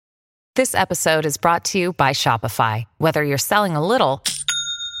This episode is brought to you by Shopify. Whether you're selling a little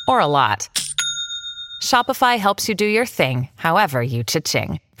or a lot, Shopify helps you do your thing, however you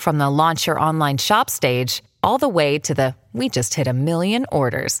cha-ching. From the launch your online shop stage, all the way to the we just hit 1 million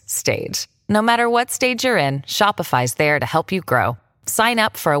orders stage. No matter what stage you're in, Shopify's there to help you grow. Sign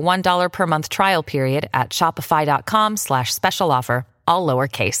up for a $1 per month trial period at shopify.com/special offer, all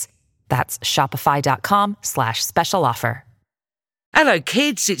lowercase. That's shopify.com/special offer. Hello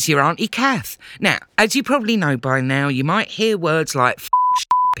kids, it's your Auntie Kath. Now, as you probably know by now, you might hear words like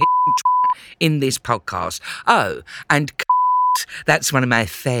in this podcast. Oh, and that's one of my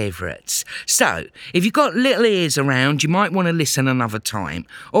favourites. So, if you've got little ears around, you might want to listen another time.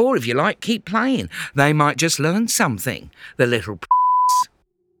 Or if you like, keep playing. They might just learn something, the little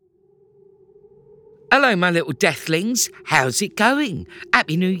Hello, my little deathlings. How's it going?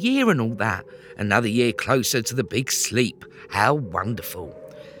 Happy New Year and all that. Another year closer to the big sleep. How wonderful.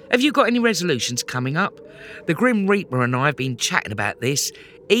 Have you got any resolutions coming up? The Grim Reaper and I have been chatting about this.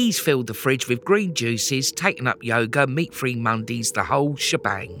 He's filled the fridge with green juices, taken up yoga, meat-free Mondays, the whole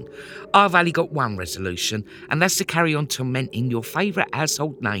shebang. I've only got one resolution, and that's to carry on tormenting your favourite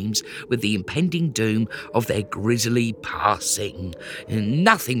household names with the impending doom of their grisly passing.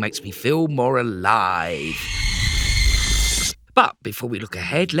 Nothing makes me feel more alive. But before we look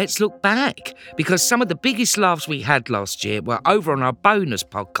ahead, let's look back, because some of the biggest laughs we had last year were over on our bonus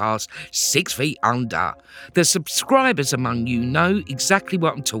podcast, 6 Feet Under. The subscribers among you know exactly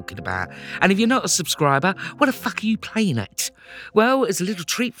what I'm talking about. And if you're not a subscriber, what the fuck are you playing at? Well, as a little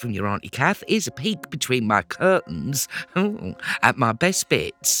treat from your Auntie Kath, here's a peek between my curtains at my best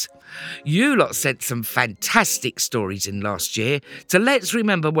bits. You lot sent some fantastic stories in last year to let's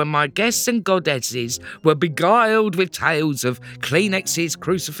remember when my guests and goddesses were beguiled with tales of Kleenexes,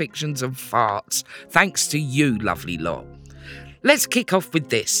 crucifixions and farts, thanks to you lovely lot. Let's kick off with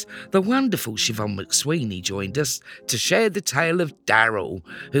this. The wonderful Siobhan McSweeney joined us to share the tale of Daryl,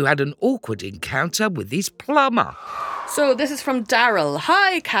 who had an awkward encounter with his plumber. So this is from Daryl.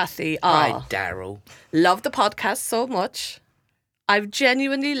 Hi, Kathy. Hi, Daryl. Love the podcast so much. I've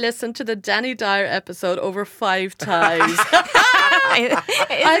genuinely listened to the Danny Dyer episode over 5 times. I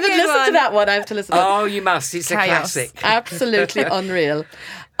haven't listened to that one. I have to listen to it. Oh, you must. It's Chaos. a classic. Absolutely unreal.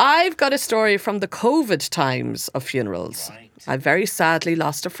 I've got a story from the COVID times of funerals. Right. I very sadly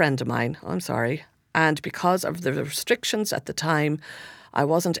lost a friend of mine. I'm sorry. And because of the restrictions at the time, I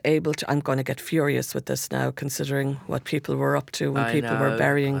wasn't able to... I'm going to get furious with this now, considering what people were up to when people were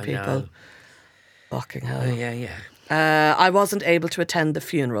burying people. Fucking hell. Yeah. I wasn't able to attend the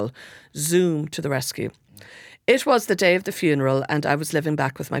funeral. Zoom to the rescue. It was the day of the funeral and I was living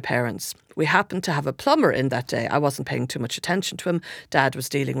back with my parents. We happened to have a plumber in that day. I wasn't paying too much attention to him. Dad was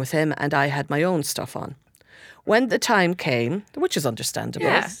dealing with him and I had my own stuff on. When the time came, which is understandable.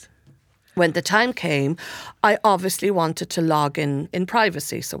 Yes. When the time came, I obviously wanted to log in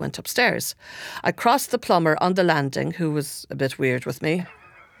privacy, so went upstairs. I crossed the plumber on the landing, who was a bit weird with me.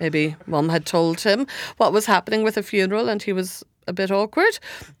 Maybe Mum had told him what was happening with the funeral and he was a bit awkward.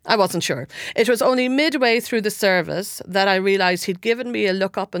 I wasn't sure. It was only midway through the service that I realised he'd given me a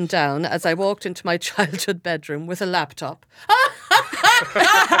look up and down as I walked into my childhood bedroom with a laptop, a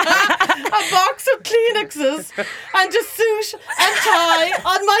box of Kleenexes and a suit and tie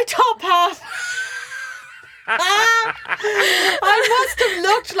on my top hat. I must have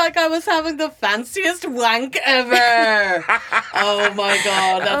looked like I was having the fanciest wank ever. Oh my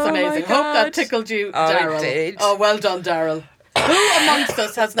God, that's amazing. Hope that tickled you, Daryl. It did. Oh, well done, Daryl. Who amongst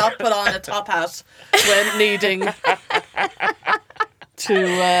us has not put on a top hat when needing to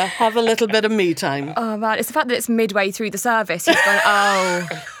have a little bit of me time? Oh man, it's the fact that it's midway through the service. You've gone, oh,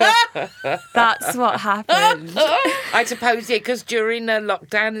 that's what happened. I suppose, yeah, because during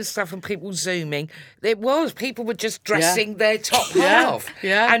lockdown and stuff and people Zooming, people were just dressing their top half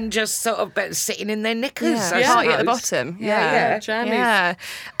and just sort of sitting in their knickers. Party at the bottom. Jammies. Yeah.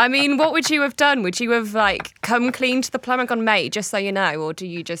 I mean, what would you have done? Would you have come clean to the plumber and gone, mate, just so you know, or do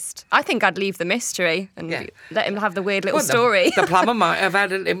you just? I think I'd leave the mystery and let him have the weird little story. The plumber might have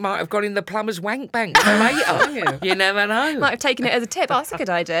gone in the plumber's wank bank for later. You never know. Might have taken it as a tip. Oh, that's a good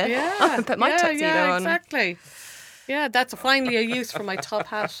idea. Yeah. I can put my tuxedo on. Exactly. Yeah, that's finally a use for my top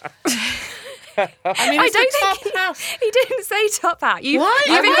hat. I mean, I it's don't the top think hat. he didn't say top hat. You've Why?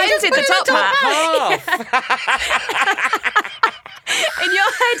 invented the top hat. In your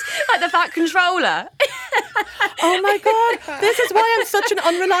head, like the fat controller. Oh my God, this is why I'm such an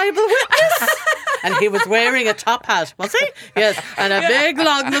unreliable witness. And he was wearing a top hat, was he? Yes, and a big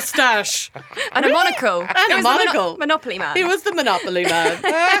long moustache. And a monocle. And a monocle. Monopoly man. He was the Monopoly man.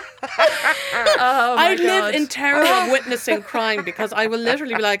 Oh my I live God. in terror of witnessing crime because I will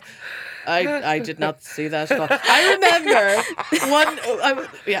literally be like, I did not see that. I remember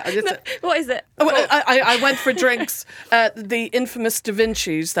What is it? I went for drinks at the infamous Da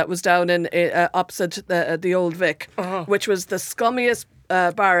Vinci's that was down in opposite the Old Vic, which was the scummiest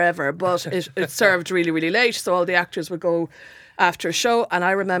bar ever, but it served really, really late, so all the actors would go after a show. And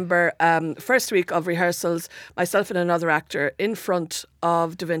I remember first week of rehearsals, myself and another actor in front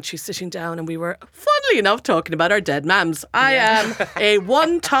of Da Vinci sitting down, and we were, funnily enough, talking about our dead mams. I am a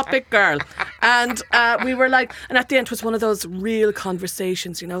one-topic girl. And we were like, and at the end it was one of those real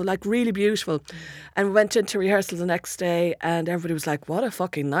conversations, like really beautiful. And we went into rehearsal the next day, and everybody was like, what a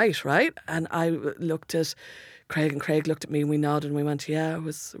fucking night, right? And I looked at Craig, and Craig looked at me, and we nodded, and we went, yeah, it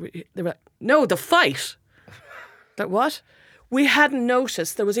was... They were like, no, the fight. Like, what? We hadn't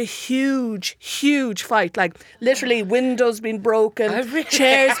noticed there was a huge, huge fight, like literally windows being broken,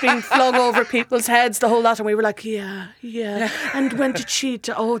 chairs being flung over people's heads, the whole lot. And we were like, yeah. And when did she?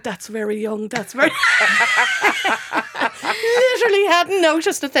 Oh, that's very young. That's very... Literally hadn't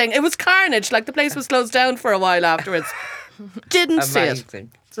noticed a thing. It was carnage. Like the place was closed down for a while afterwards. Didn't see it.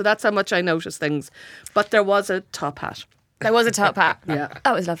 So that's how much I noticed things. But there was a top hat. There was a top hat. Yeah.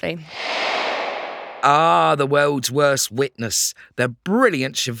 That was lovely. Ah, the world's worst witness, the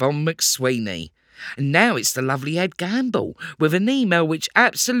brilliant Siobhan McSweeney. And now it's the lovely Ed Gamble with an email which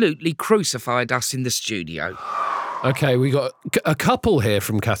absolutely crucified us in the studio. Okay, we got a couple here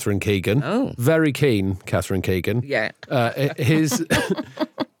from Catherine Keegan. Oh. Very keen, Catherine Keegan. Yeah. Here's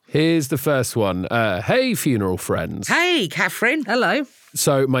the first one. Hey, funeral friends. Hey, Catherine. Hello.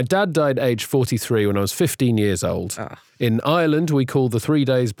 So my dad died age 43 when I was 15 years old. In Ireland, we called the 3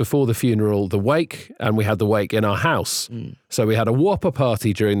 days before the funeral the wake, and we had the wake in our house. So we had a whopper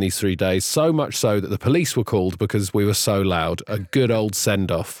party during these 3 days, so much so that the police were called because we were so loud. A good old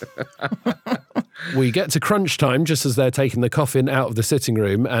send-off. We get to crunch time just as they're taking the coffin out of the sitting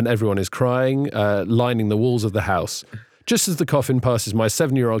room, and everyone is crying, lining the walls of the house. Just as the coffin passes my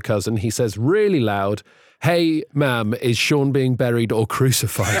 7-year-old cousin, he says really loud, "Hey, ma'am, is Sean being buried or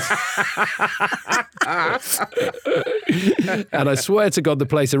crucified?" And I swear to God, the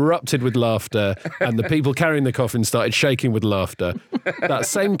place erupted with laughter, and the people carrying the coffin started shaking with laughter. That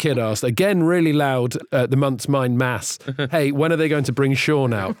same kid asked, again really loud at the month's mind mass, "Hey, when are they going to bring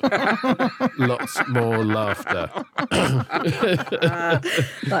Sean out?" Lots more laughter.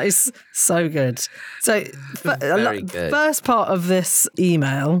 That is so good. So, Very good. first part of this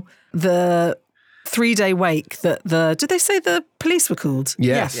email, the 3-day wake that did they say the police were called?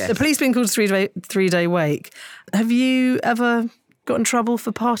 Yes. The police being called 3-day wake. Have you ever got in trouble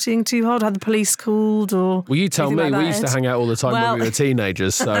for partying too hard? Had the police called or? Well, you tell me. anything like We that, used to Ed? hang out all the time when Well- we were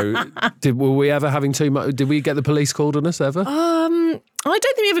teenagers. So, were we ever having too much? Did we get the police called on us ever? I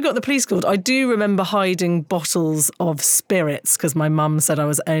don't think we ever got the police called. I do remember hiding bottles of spirits because my mum said I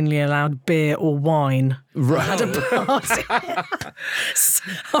was only allowed beer or wine. Right. At a party.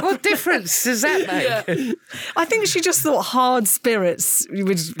 What difference does that make? I think she just thought hard spirits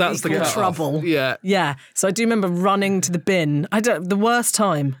would That's the equal cut-off. trouble. Yeah. Yeah. So I do remember running to the bin. The worst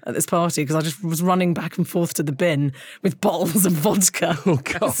time at this party because I just was running back and forth to the bin with bottles of vodka. Oh,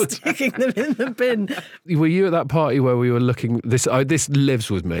 God. Sticking them in the bin. Were you at that party where we were looking? This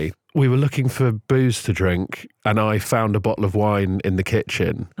lives with me. We were looking for booze to drink, and I found a bottle of wine in the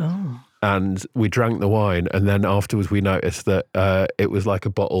kitchen. Oh. And we drank the wine, and then afterwards we noticed that it was like a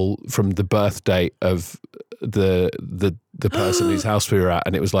bottle from the birth date of the person whose house we were at,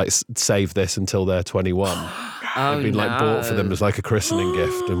 and it was like, save this until they're 21. It'd been like bought for them as like a christening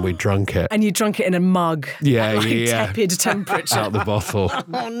gift, and we drunk it. And you drunk it in a mug. Yeah, at like yeah. tepid temperature. Out the bottle.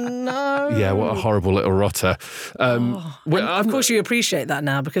 Oh no. Yeah, what a horrible little rotter. Of course, you appreciate that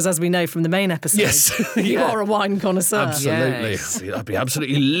now because, as we know from the main episode, Yes. you Yeah. are a wine connoisseur. Absolutely. Yes. I'd be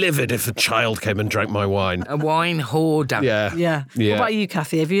absolutely livid if a child came and drank my wine. A wine hoarder. Yeah. Yeah. Yeah. What about you,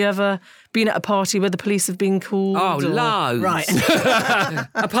 Kathy? Have you ever been at a party where the police have been called? Oh, or- loads. Right.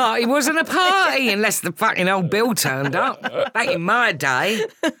 A party wasn't a party unless the fucking old Bill turned up. Back in my day.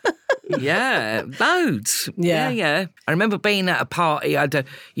 Yeah, loads. Yeah. I remember being at a party,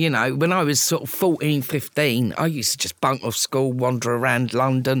 when I was sort of 14, 15, I used to just bunk off school, wander around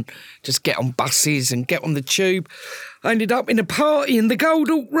London, just get on buses and get on the tube. I ended up in a party in the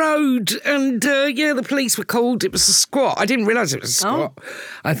Goldhawk Road and, the police were called. It was a squat. I didn't realise it was a squat.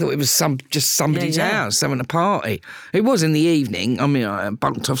 I thought it was somebody's Yeah. house having a party. It was in the evening. I mean, I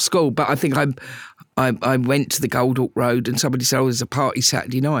bunked off school, but I think I went to the Goldhawk Road and somebody said, there's a party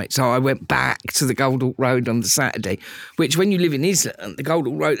Saturday night. So I went back to the Goldhawk Road on the Saturday, which when you live in Islington, the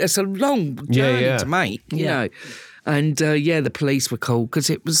Goldhawk Road, that's a long journey to make, you know. And, the police were cool because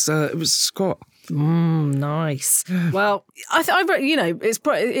it was Scott. Nice. Well,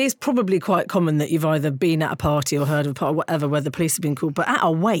 it's probably quite common that you've either been at a party or heard of a party or whatever where the police have been called, but at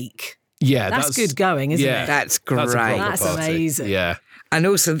a wake, that's good going, isn't it? That's great. That's amazing. Yeah. And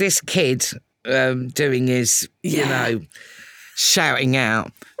also this kid doing his, shouting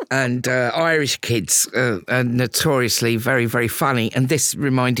out. And Irish kids are notoriously very, very funny. And this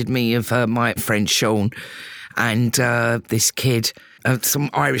reminded me of my friend Sean and this kid. Some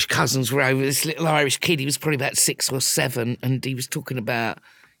Irish cousins were over. This little Irish kid, he was probably about 6 or 7, and he was talking about,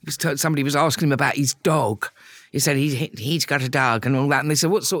 somebody was asking him about his dog. He said he's got a dog and all that. And they said,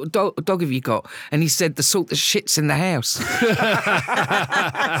 what sort of dog have you got? And he said, the sort that shits in the house.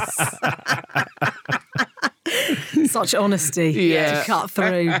 Such honesty to cut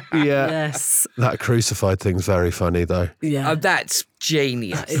through. Yeah. Yes. That crucified thing's very funny, though. Yeah. Oh, that's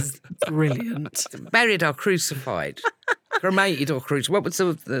genius. That is brilliant. Buried or crucified? Cremated or crucified? What was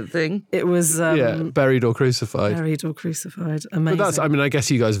the thing? It was... buried or crucified. Buried or crucified. Amazing. But I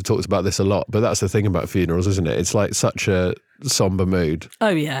guess you guys have talked about this a lot, but that's the thing about funerals, isn't it? It's like such a somber mood. Oh,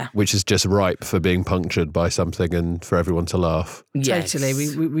 yeah. Which is just ripe for being punctured by something and for everyone to laugh. Yes.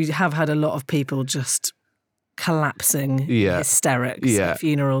 Totally. We have had a lot of people just collapsing in hysterics at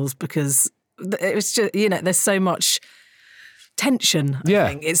funerals because it was just, there's so much tension. I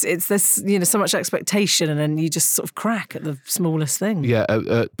think. It's this, so much expectation, and then you just sort of crack at the smallest thing. Yeah,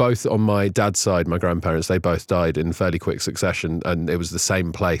 both on my dad's side, my grandparents, they both died in fairly quick succession, and it was the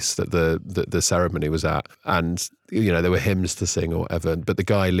same place that the ceremony was at, and there were hymns to sing or whatever, but the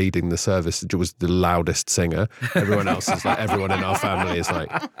guy leading the service was the loudest singer. Everyone else is like, everyone in our family is like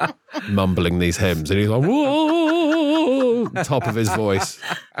mumbling these hymns, and he's like, whoa, top of his voice.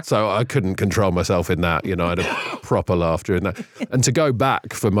 So I couldn't control myself in that. I had a proper laugh during that. And to go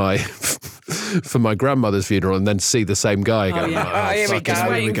back for my grandmother's funeral and then see the same guy again. Oh, yeah. Here we go.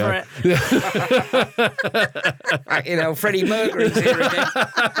 Waiting for it. Freddie Mercury's here again.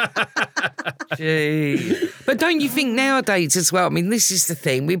 Gee. But don't you think nowadays as well, this is the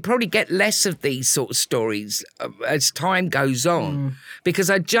thing, we probably get less of these sort of stories as time goes on, because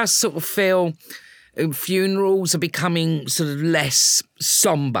I just sort of feel funerals are becoming sort of less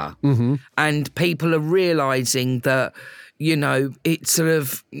sombre, and people are realising that,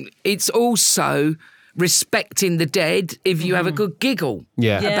 it's also respecting the dead if you have a good giggle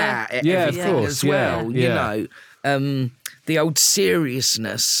about it, everything of course, as well, the old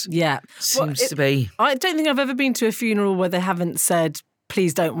seriousness seems to be... I don't think I've ever been to a funeral where they haven't said,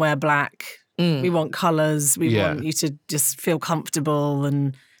 please don't wear black, we want colours, we want you to just feel comfortable,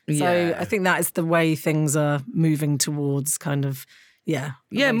 and so I think that is the way things are moving towards kind of,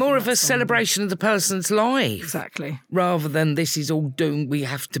 more of a celebration of the person's life. Exactly. Rather than this is all doomed, we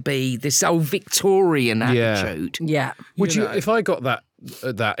have to be, this old Victorian attitude. Yeah. Would you, if I got that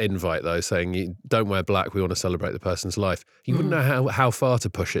invite though, saying you don't wear black, we want to celebrate the person's life, you wouldn't know how far to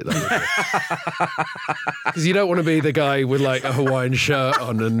push it though, because you don't want to be the guy with like a Hawaiian shirt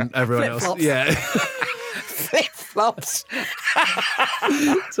on and everyone Flip-flops. else Flip-flops.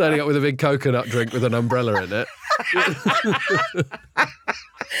 turning up with a big coconut drink with an umbrella in it.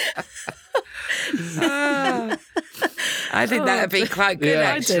 I think that would be quite good,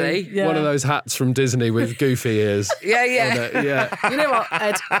 actually. Yeah. One of those hats from Disney with goofy ears. Yeah. You know what,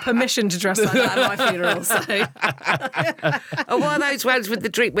 Ed? Permission to dress like that at my funeral, so... Or one of those ones with the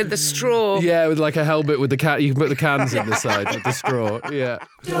drink with the straw. Yeah, with like a helmet with the cat. You can put the cans in the side with the straw. Yeah.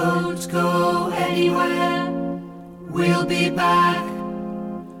 Don't go anywhere. We'll be back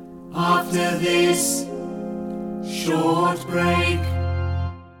after this short break.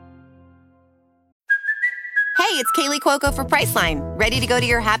 Hey, it's Kaylee Cuoco for Priceline. Ready to go to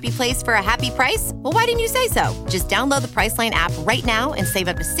your happy place for a happy price? Well, why didn't you say so? Just download the Priceline app right now and save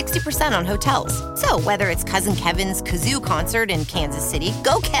up to 60% on hotels. So whether it's Cousin Kevin's Kazoo Concert in Kansas City,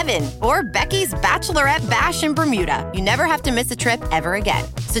 go Kevin, or Becky's Bachelorette Bash in Bermuda, you never have to miss a trip ever again.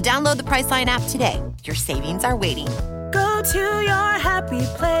 So download the Priceline app today. Your savings are waiting. Go to your happy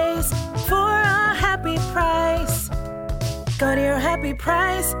place for a happy price. Go to your happy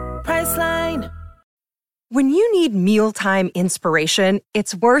price, Priceline. When you need mealtime inspiration,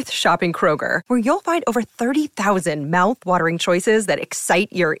 it's worth shopping Kroger, where you'll find over 30,000 mouth-watering choices that excite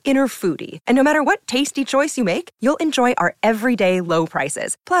your inner foodie. And no matter what tasty choice you make, you'll enjoy our everyday low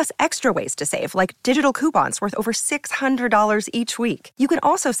prices, plus extra ways to save, like digital coupons worth over $600 each week. You can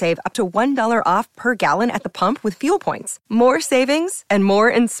also save up to $1 off per gallon at the pump with fuel points. More savings and more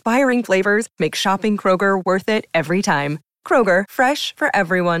inspiring flavors make shopping Kroger worth it every time. Kroger, fresh for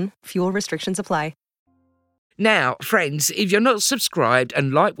everyone. Fuel restrictions apply. Now, friends, if you're not subscribed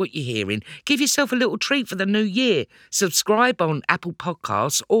and like what you're hearing, give yourself a little treat for the new year. Subscribe on Apple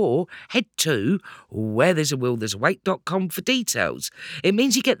Podcasts or head to wherethere'sawillthere'sawake.com for details. It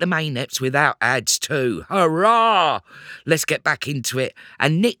means you get the main eps without ads too. Hurrah! Let's get back into it.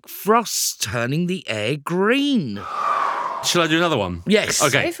 And Nick Frost's turning the air green. Shall I do another one? Yes.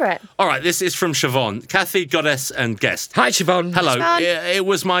 Okay. Go for it. All right, this is from Siobhan. Kathy, Goddess and Guest. Hi, Siobhan. Hello. Siobhan. It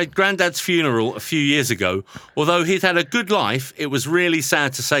was my granddad's funeral a few years ago. Although he'd had a good life, it was really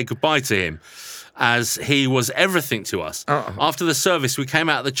sad to say goodbye to him, as he was everything to us. Uh-oh. After the service, we came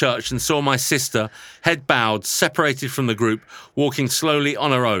out of the church and saw my sister, head bowed, separated from the group, walking slowly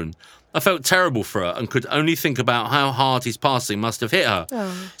on her own. I felt terrible for her and could only think about how hard his passing must have hit her.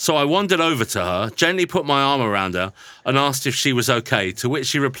 Oh. So I wandered over to her, gently put my arm around her and asked if she was okay, to which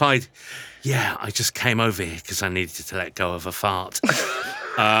she replied, "Yeah, I just came over here because I needed to let go of a fart."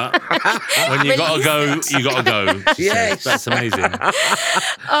 When you gotta go, you gotta go. Yes. That's amazing. Thanks,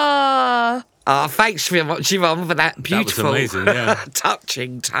 Siobhan, for that beautiful, That was amazing, yeah.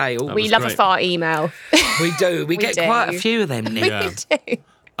 touching tale. We love great. a fart email. We do. We get do. quite a few of them, Nick. Yeah. We do.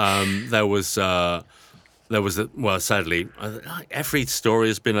 There was sadly, every story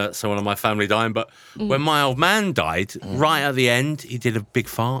has been someone in my family dying, but when my old man died, right at the end, he did a big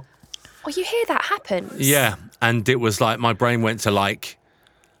fart. Oh, you hear that happens? Yeah, and it was like my brain went to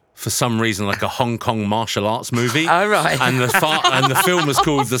for some reason, like a Hong Kong martial arts movie. Oh, right. And the film was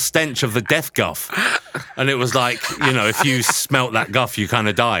called The Stench of the Death Guff. And it was like, if you smelt that guff, you kind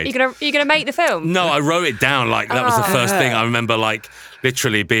of died. You gonna make the film? No, I wrote it down. That was the first thing. I remember,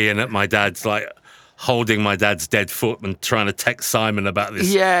 literally being at my dad's, holding my dad's dead foot and trying to text Simon about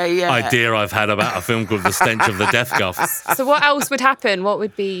this idea I've had about a film called The Stench of the Death Guff. So what else would happen? What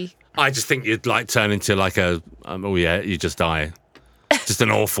would be... I just think you'd turn into you just die. Just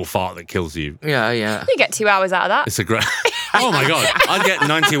an awful fart that kills you. Yeah. You get 2 hours out of that. It's a great... Oh, my God. I'd get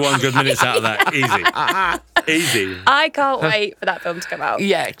 91 good minutes out of that. Easy. I can't wait for that film to come out.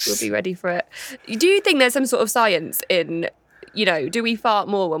 Yes. We'll be ready for it. Do you think there's some sort of science in, do we fart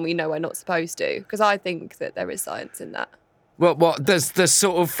more when we know we're not supposed to? Because I think that there is science in that. What there's the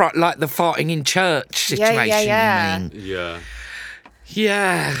sort of the farting in church situation, Yeah. you mean? Yeah.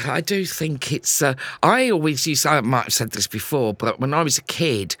 Yeah, I do think it's... I always used... I might have said this before, but when I was a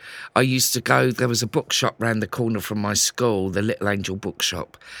kid, I used to go... There was a bookshop round the corner from my school, the Little Angel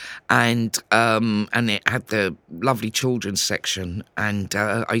Bookshop, and it had the lovely children's section, and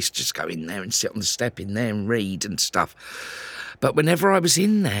I used to just go in there and sit on the step in there and read and stuff. But whenever I was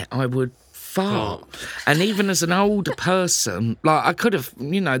in there, I would fart. And even as an older person, I could have,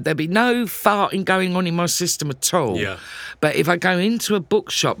 there'd be no farting going on in my system at all. Yeah. But if I go into a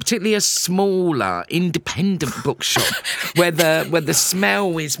bookshop, particularly a smaller, independent bookshop, where the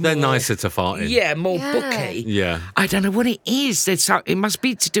smell is more... They're nicer to fart in. Yeah, more booky. Yeah. I don't know what it is. It must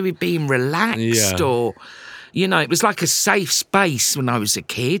be to do with being relaxed or... it was like a safe space when I was a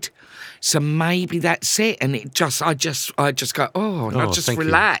kid. So maybe that's it, and I just go, and I just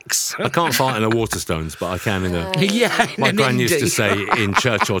relax. I can't fart in a Waterstones, but I can in a... Yeah, my gran used to say in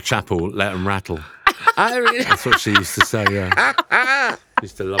church or chapel, let them rattle. Oh, really? That's what she used to say, yeah.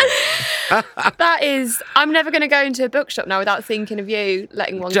 Used to love it. That is... I'm never going to go into a bookshop now without thinking of you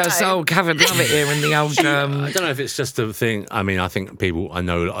letting one just, go. Kevin love it here in the old... I don't know if it's just a thing. I mean, I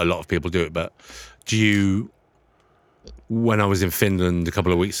know a lot of people do it, but do you... When I was in Finland a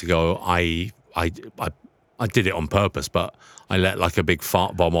couple of weeks ago, I did it on purpose, but I let a big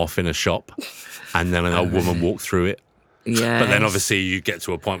fart bomb off in a shop, and then an old woman walked through it. Yeah. But then obviously you get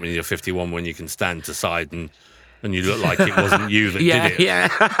to a point when you're 51 when you can stand to side and you look like it wasn't you that did it. Yeah.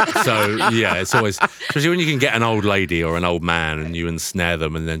 So it's always, especially when you can get an old lady or an old man and you ensnare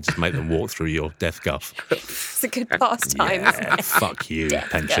them and then just make them walk through your death guff. It's a good pastime. Yeah, fuck you,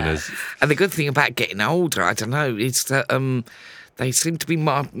 pensioners. And the good thing about getting older, I don't know, is that they seem to be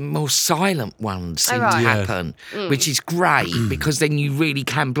more silent ones seem to happen, which is great because then you really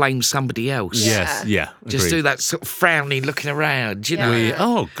can blame somebody else. Yes, Just do that sort of frowny looking around,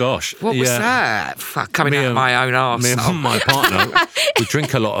 Oh gosh, what was that? Fuck, coming out of my own arse. Me and my partner, we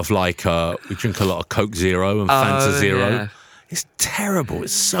drink a lot of Coke Zero and Fanta Zero. It's terrible.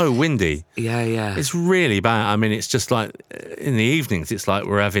 It's so windy. Yeah. It's really bad. I mean, it's just like in the evenings, it's like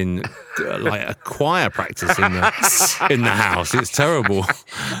we're having like a choir practice in the house. It's terrible.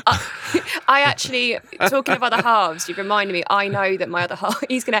 I actually, talking of other halves, you've reminded me, I know that my other half,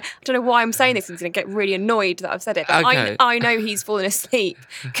 I don't know why I'm saying this, he's going to get really annoyed that I've said it, but Okay. I know he's fallen asleep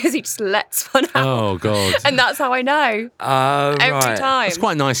because he just lets one out. Oh, God. And that's how I know. Every time. It's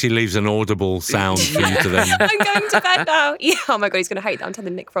quite nice he leaves an audible sound for you to then... I'm going to bed now. Yeah, oh my God, he's going to hate that. I'm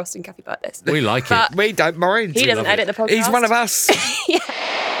telling Nick Frost and Kathy about this. We like But it. We don't mind. He doesn't edit the podcast. He's one of us.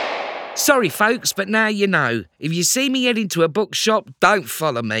 Sorry, folks, but now you know. If you see me heading to a bookshop, don't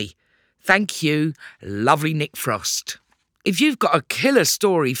follow me. Thank you, lovely Nick Frost. If you've got a killer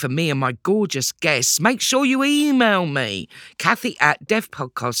story for me and my gorgeous guests, make sure you email me,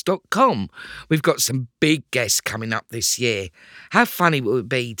 Kathy@deafpodcast.com. We've got some big guests coming up this year. How funny would it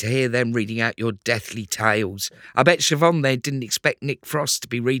be to hear them reading out your deathly tales? I bet Siobhan there didn't expect Nick Frost to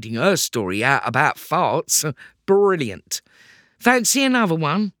be reading her story out about farts. Brilliant. Fancy another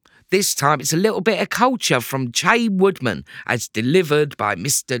one? This time it's a little bit of culture from Che Woodman, as delivered by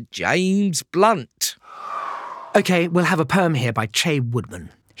Mr. James Blunt. OK, we'll have a poem here by Che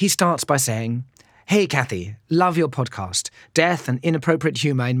Woodman. He starts by saying, "Hey, Kathy, love your podcast. Death and inappropriate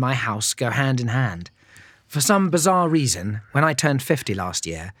humour in my house go hand in hand. For some bizarre reason, when I turned 50 last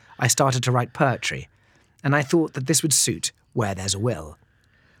year, I started to write poetry, and I thought that this would suit Where There's a Will.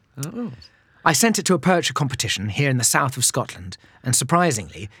 Oh. I sent it to a poetry competition here in the south of Scotland, and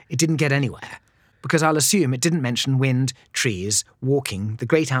surprisingly, it didn't get anywhere, because I'll assume it didn't mention wind, trees, walking, the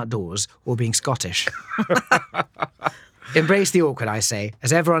great outdoors, or being Scottish. Embrace the awkward, I say,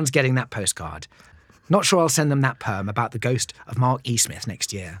 as everyone's getting that postcard. Not sure I'll send them that poem about the ghost of Mark E. Smith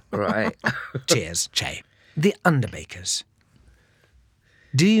next year. Right. Cheers, Che." The Underbakers.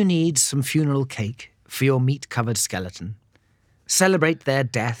 Do you need some funeral cake for your meat-covered skeleton? Celebrate their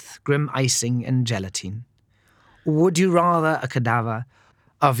death, grim icing and gelatine? Or would you rather a cadaver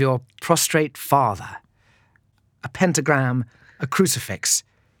of your prostrate father? A pentagram, a crucifix,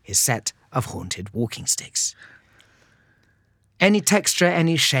 his set of haunted walking sticks. Any texture,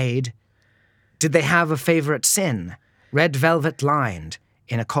 any shade? Did they have a favourite sin? Red velvet lined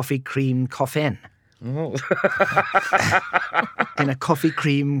in a coffee cream coffin. Oh. in a coffee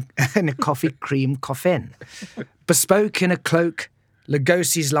cream coffin. Bespoke in a cloak,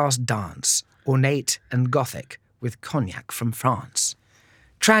 Lugosi's last dance, ornate and gothic with cognac from France.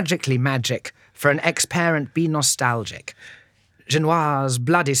 Tragically magic, for an ex-parent be nostalgic. Genoise,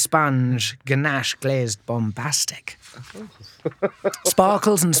 bloody sponge, ganache glazed bombastic.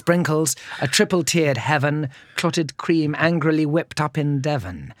 Sparkles and sprinkles, a triple-tiered heaven, clotted cream angrily whipped up in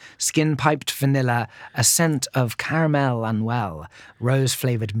Devon, skin-piped vanilla, a scent of caramel unwell,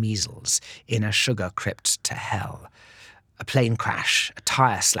 rose-flavoured measles in a sugar crypt to hell. A plane crash, a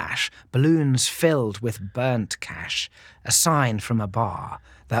tyre slash, balloons filled with burnt cash, a sign from a bar,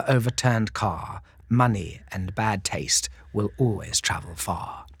 their overturned car, money and bad taste will always travel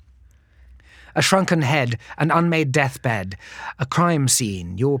far. A shrunken head, an unmade deathbed, a crime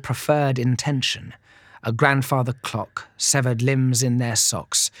scene, your preferred intention, a grandfather clock, severed limbs in their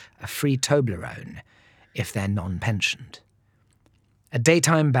socks, a free Toblerone, if they're non-pensioned. A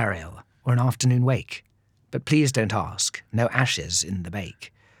daytime burial or an afternoon wake, but please don't ask, no ashes in the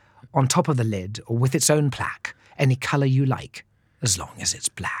bake. On top of the lid or with its own plaque, any colour you like, as long as it's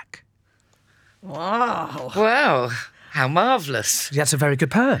black. Wow. Wow. How marvellous. That's a very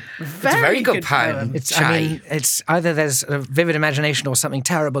good poem. It's a very good poem. It's either there's a vivid imagination or something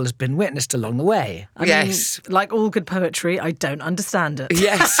terrible has been witnessed along the way. I mean, like all good poetry, I don't understand it.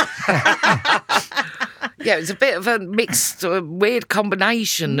 Yes. Yeah, it's a bit of a mixed, weird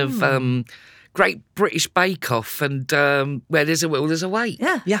combination of Great British Bake Off and Where There's a Will, There's a Way.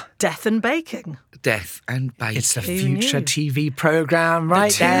 Yeah. Death and baking. Death and baking. It's the future TV programme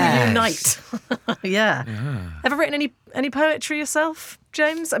right there. Unite. Yeah. Ever written any poetry yourself,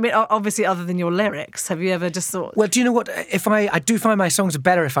 James? I mean, obviously, other than your lyrics, have you ever just thought? Well, do you know what? If I do find my songs are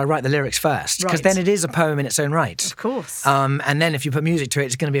better if I write the lyrics first, because then it is a poem in its own right. Of course. And then if you put music to it,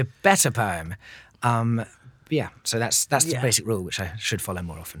 it's going to be a better poem. Yeah, so that's the basic rule, which I should follow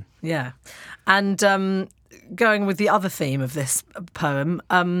more often. Yeah. And going with the other theme of this poem,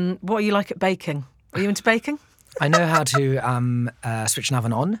 what are you like at baking? Are you into baking? I know how to switch an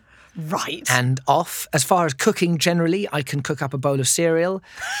oven on. Right. And off. As far as cooking generally, I can cook up a bowl of cereal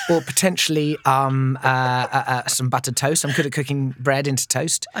or potentially some buttered toast. I'm good at cooking bread into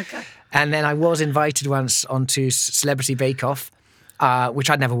toast. Okay. And then I was invited once onto Celebrity Bake Off. which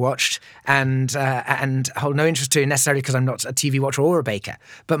I'd never watched and hold no interest to necessarily because I'm not a TV watcher or a baker.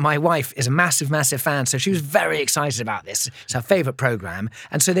 But my wife is a massive, massive fan, so she was very excited about this. It's her favourite programme.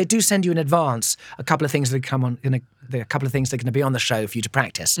 And so they do send you in advance a couple of things that come on, a couple of things that are going to be on the show for you to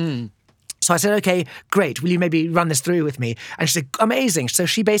practice. So I said, okay, great. Will you maybe run this through with me? And she said, amazing. So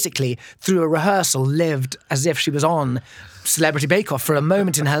she basically, through a rehearsal, lived as if she was on Celebrity Bake Off for a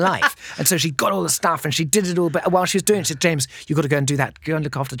moment in her life. And so she got all the stuff and she did it all. But while she was doing it, she said, James, you've got to go and do that. Go and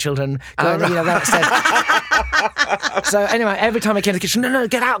look after children. Go and, that said. So anyway, every time I came to the kitchen, no,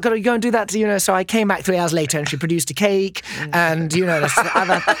 get out, got to go and do that. So I came back 3 hours later and she produced a cake and, there's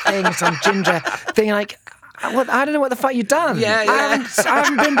other things, some ginger thing. Like, I don't know what the fuck you've done. I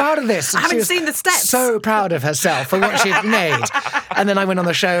haven't been part of this. I haven't seen the steps. So proud of herself for what she'd made. And then I went on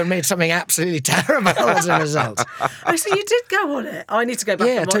the show and made something absolutely terrible as a result. Oh, so you did go on it. I need to go back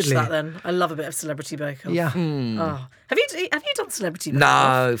and watch that then. I love a bit of Celebrity Bake Off. Yeah. Oh. Have you done Celebrity Bake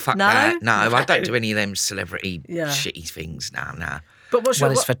Off? No, fuck that. No, I don't do any of them celebrity shitty things. No. But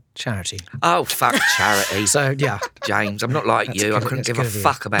it's for charity. Oh, fuck charity. So, yeah. James, I'm not like you. I couldn't give a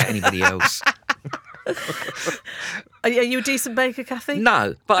fuck about anybody else. Are you a decent baker, Kathy?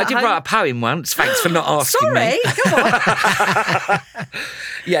 No, but I did write a poem once. Thanks for not asking me. Come on.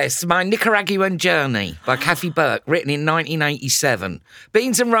 Yes, My Nicaraguan Journey by Kathy Burke, written in 1987.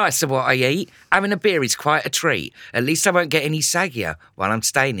 Beans and rice are what I eat. Having a beer is quite a treat. At least I won't get any saggier while I'm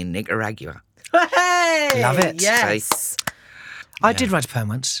staying in Nicaragua. Hey! Love it. Yes. I did write a poem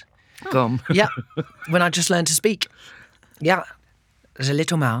once. Go on. Yeah, when I just learned to speak. Yeah. There's a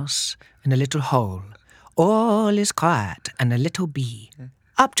little mouse in a little hole. All is quiet and a little bee.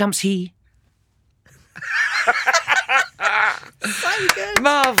 Up jumps he. So good.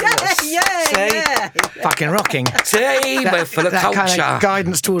 Marvellous. Yeah. Fucking rocking. See, we're full of culture. Kind of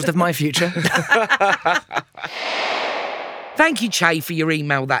guidance towards my future. Thank you, Che, for your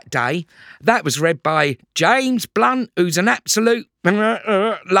email that day. That was read by James Blunt, who's an absolute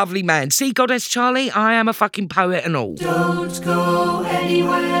lovely man. See, Goddess Charlie, I am a fucking poet and all. Don't go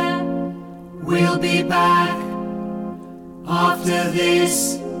anywhere. We'll be back after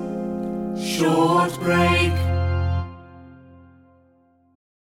this short break.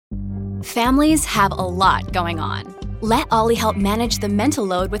 Families have a lot going on. Let Ollie help manage the mental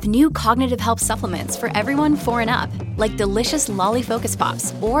load with new cognitive help supplements for everyone 4 and up, like delicious Lolly Focus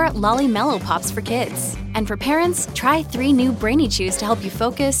Pops or Lolly Mellow Pops for kids. And for parents, try 3 new Brainy Chews to help you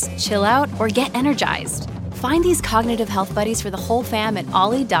focus, chill out, or get energized. Find these cognitive health buddies for the whole fam at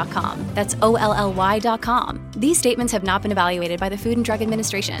ollie.com. That's OLLY.com. These statements have not been evaluated by the Food and Drug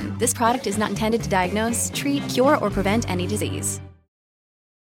Administration. This product is not intended to diagnose, treat, cure, or prevent any disease.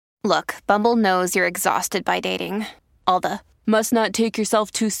 Look, Bumble knows you're exhausted by dating. All the, must not take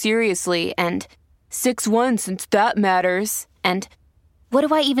yourself too seriously, and 6'1" since that matters. And what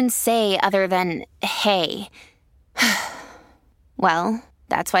do I even say other than, hey? Well,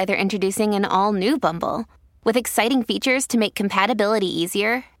 that's why they're introducing an all-new Bumble. With exciting features to make compatibility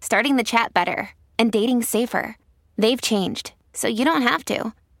easier, starting the chat better, and dating safer. They've changed, so you don't have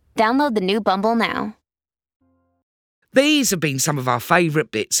to. Download the new Bumble now. These have been some of our favourite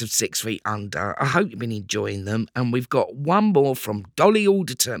bits of 6 Feet Under. I hope you've been enjoying them. And we've got one more from Dolly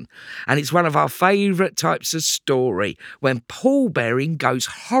Alderton. And it's one of our favourite types of story, when pallbearing goes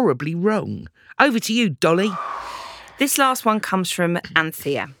horribly wrong. Over to you, Dolly. This last one comes from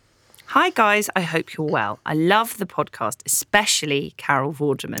Anthea. Hi guys, I hope you're well. I love the podcast, especially Carol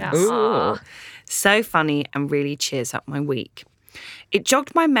Vorderman. So funny and really cheers up my week. It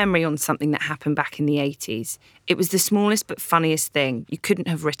jogged my memory on something that happened back in the 80s. It was the smallest but funniest thing. You couldn't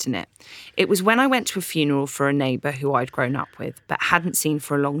have written it. It was when I went to a funeral for a neighbour who I'd grown up with, but hadn't seen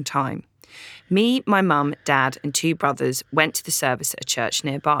for a long time. Me, my mum, dad and 2 brothers went to the service at a church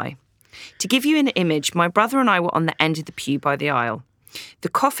nearby. To give you an image, my brother and I were on the end of the pew by the aisle. The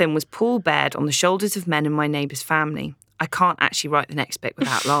coffin was pall-beared on the shoulders of men in my neighbour's family. I can't actually write the next bit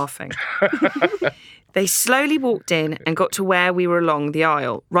without laughing. They slowly walked in and got to where we were along the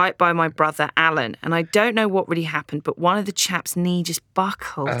aisle, right by my brother Alan, and I don't know what really happened, but one of the chaps' knee just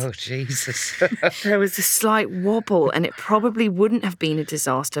buckled. Oh, Jesus. There was a slight wobble, and it probably wouldn't have been a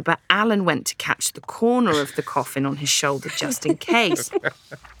disaster, but Alan went to catch the corner of the coffin on his shoulder just in case.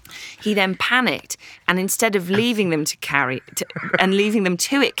 He then panicked, and instead of leaving them to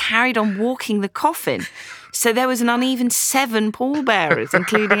it, carried on walking the coffin. So there was an uneven 7 pallbearers,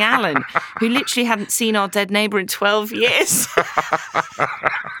 including Alan, who literally hadn't seen our dead neighbour in 12 years.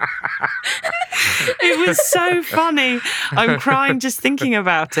 It was so funny. I'm crying just thinking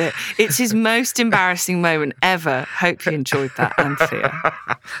about it. It's his most embarrassing moment ever. Hope you enjoyed that, Anthea.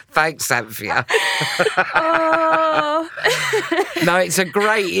 Thanks, Anthea. Oh. No, it's a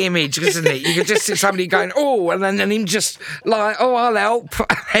great image, isn't it? You could just see somebody going, oh, and then him just like, oh, I'll help,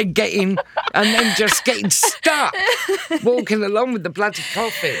 and getting stuck, walking along with the bloody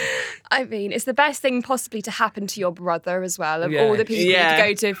coffin. I mean, it's the best thing possibly to happen to your brother as well, of all the people you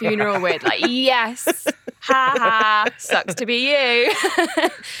go to a funeral with. Like, yes, ha ha, sucks to be you.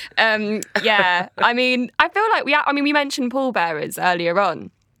 Yeah, I mean, I feel like we mentioned pallbearers earlier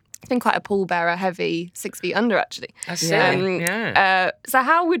on. It's been quite a pallbearer heavy 6 feet under, actually. That's it. So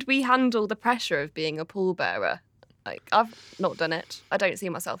how would we handle the pressure of being a pallbearer? Like, I've not done it. I don't see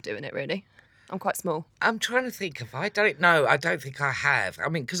myself doing it, really. I'm quite small. I'm trying to think I don't know. I don't think I have. I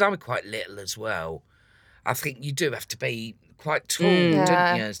mean, because I'm quite little as well. I think you do have to be quite tall,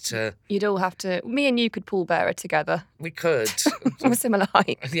 don't you? You'd all have to... Me and you could pallbearer together. We could. We're similar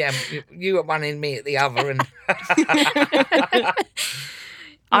height. Yeah, you at one end, me at the other. And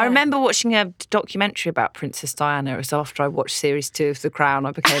I remember watching a documentary about Princess Diana. It was after I watched series 2 of The Crown.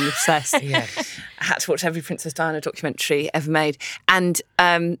 I became obsessed. Yes. I had to watch every Princess Diana documentary ever made. And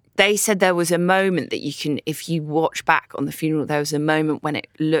they said there was a moment that you can, if you watch back on the funeral, there was a moment when it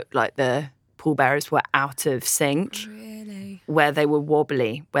looked like the pallbearers were out of sync. Really? Where they were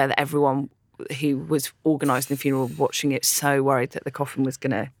wobbly, where everyone who was organising the funeral watching it so worried that the coffin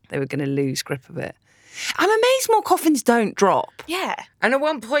they were gonna lose grip of it. I'm amazed more coffins don't drop. Yeah. And at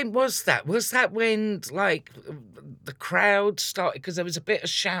one point was that when, like, the crowd started, because there was a bit of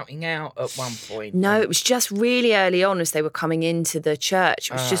shouting out at one point? No, it was just really early on as they were coming into the church.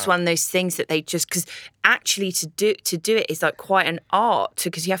 It was just one of those things that they just, because actually to do it is like quite an art,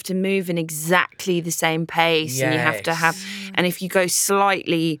 because you have to move in exactly the same pace and you have to have, and if you go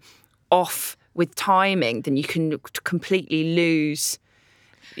slightly off with timing, then you can completely lose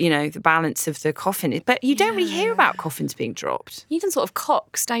the balance of the coffin. But you don't really hear about coffins being dropped. You need some sort of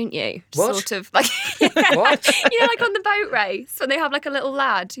cocks, don't you? What? Sort of like, What? Like on the boat race, when they have like a little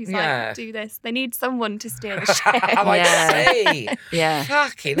lad who's like, do this. They need someone to steer the ship. I see. Yeah.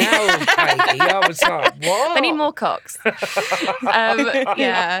 Fucking hell, Katie. I was like, what? They need more cocks.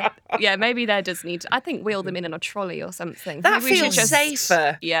 Yeah, maybe there does need I think wheel them in a trolley or something. That Maybe we feels should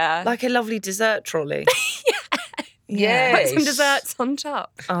safer. Yeah. Like a lovely dessert trolley. Yes. Put some desserts on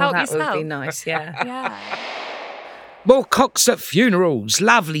top. Oh, Help that yourself. would be nice, yeah. Yeah. More cocks at funerals.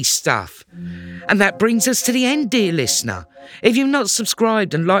 Lovely stuff. And that brings us to the end, dear listener. If you've not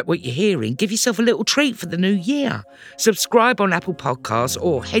subscribed and like what you're hearing, give yourself a little treat for the new year. Subscribe on Apple Podcasts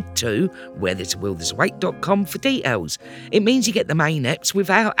or head to wherethere'sawillthere'sawake.com for details. It means you get the main eps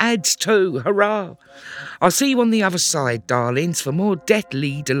without ads too. Hurrah! I'll see you on the other side, darlings, for more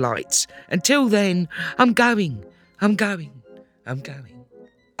deathly delights. Until then, I'm going. I'm gone.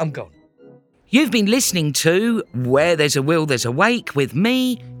 You've been listening to Where There's a Will, There's a Wake with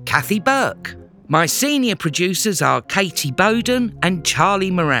me, Kathy Burke. My senior producers are Katie Bowden and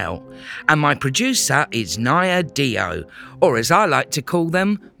Charlie Morrell, and my producer is Naya Dio, or as I like to call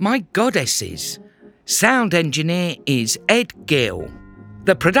them, my goddesses. Sound engineer is Ed Gill.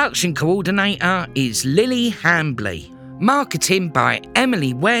 The production coordinator is Lily Hambley. Marketing by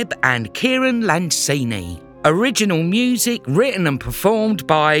Emily Webb and Kieran Lancini. Original music written and performed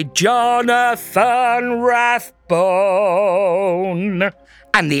by Jonathan Rathbone.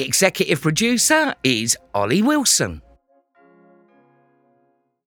 And the executive producer is Ollie Wilson.